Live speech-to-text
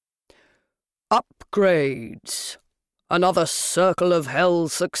Upgrades. Another circle of hell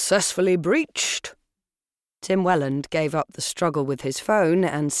successfully breached. Tim Welland gave up the struggle with his phone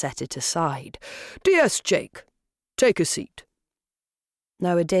and set it aside. DS Jake, take a seat.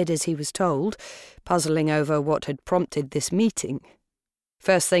 Noah did as he was told, puzzling over what had prompted this meeting.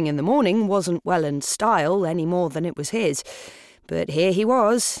 First thing in the morning wasn't Welland's style any more than it was his, but here he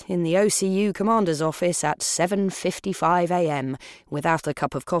was, in the OCU commander's office at 7:55 a.m, without a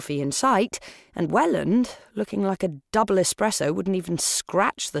cup of coffee in sight, and Welland, looking like a double espresso, wouldn't even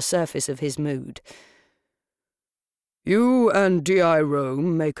scratch the surface of his mood. You and D.I.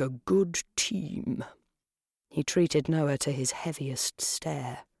 Rome make a good team. He treated Noah to his heaviest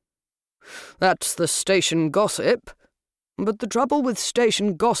stare. That's the station gossip. But the trouble with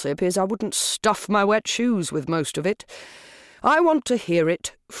station gossip is I wouldn't stuff my wet shoes with most of it. I want to hear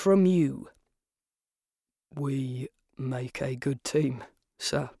it from you. We make a good team,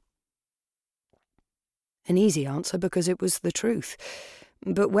 sir. An easy answer because it was the truth.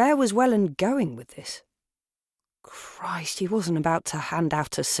 But where was Welland going with this? Christ, he wasn't about to hand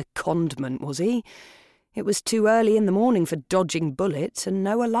out a secondment, was he? It was too early in the morning for dodging bullets, and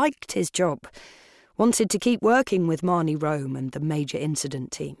Noah liked his job. Wanted to keep working with Marnie Rome and the major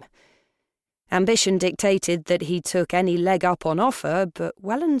incident team. Ambition dictated that he took any leg up on offer, but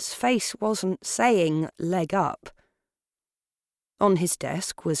Welland's face wasn't saying leg up. On his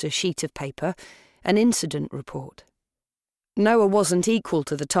desk was a sheet of paper, an incident report. Noah wasn't equal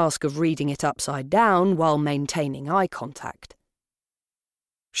to the task of reading it upside down while maintaining eye contact.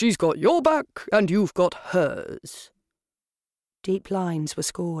 She's got your back and you've got hers. Deep lines were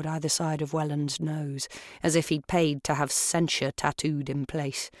scored either side of Welland's nose, as if he'd paid to have censure tattooed in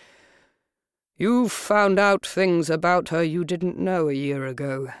place. You've found out things about her you didn't know a year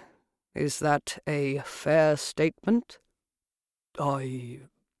ago. Is that a fair statement?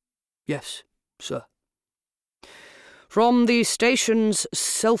 Yes, sir. From the station's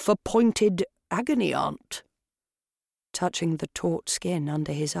self-appointed agony aunt. Touching the taut skin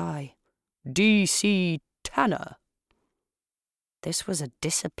under his eye. D.C. Tanner. This was a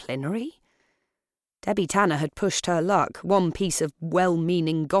disciplinary? Debbie Tanner had pushed her luck, one piece of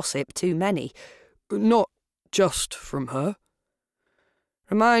well-meaning gossip too many. Not just from her.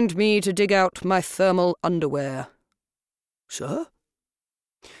 Remind me to dig out my thermal underwear. Sir?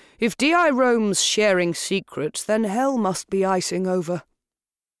 If D.I. Rome's sharing secrets, then hell must be icing over.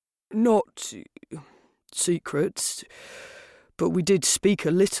 Not secrets, but we did speak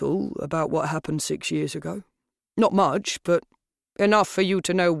a little about what happened 6 years ago. Not much, but enough for you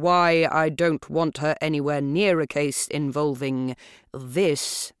to know why I don't want her anywhere near a case involving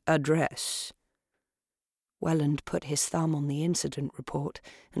this address. Welland put his thumb on the incident report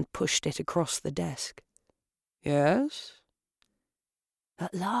and pushed it across the desk. Yes?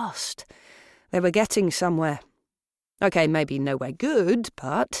 At last. They were getting somewhere. OK, maybe nowhere good,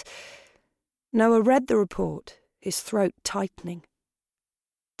 but... Noah read the report, his throat tightening.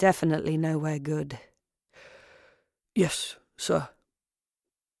 Definitely nowhere good. Yes, sir.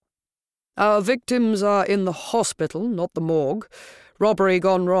 Our victims are in the hospital, not the morgue. Robbery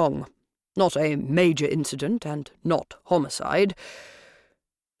gone wrong. Not a major incident, and not homicide.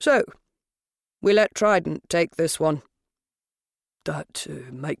 So, we let Trident take this one. That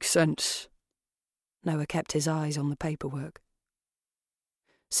makes sense. Noah kept his eyes on the paperwork.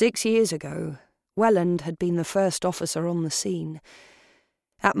 6 years ago, Welland had been the first officer on the scene.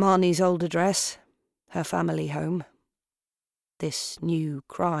 At Marnie's old address, her family home. This new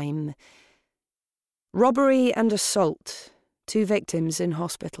crime. Robbery and assault, 2 victims in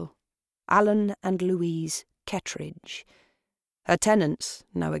hospital. Alan and Louise Kettridge. Her tenants,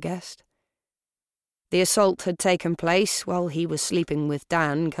 Noah guessed. The assault had taken place while he was sleeping with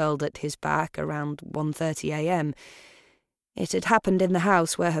Dan curled at his back around 1:30 a.m. It had happened in the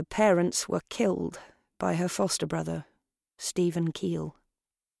house where her parents were killed by her foster brother, Stephen Keel.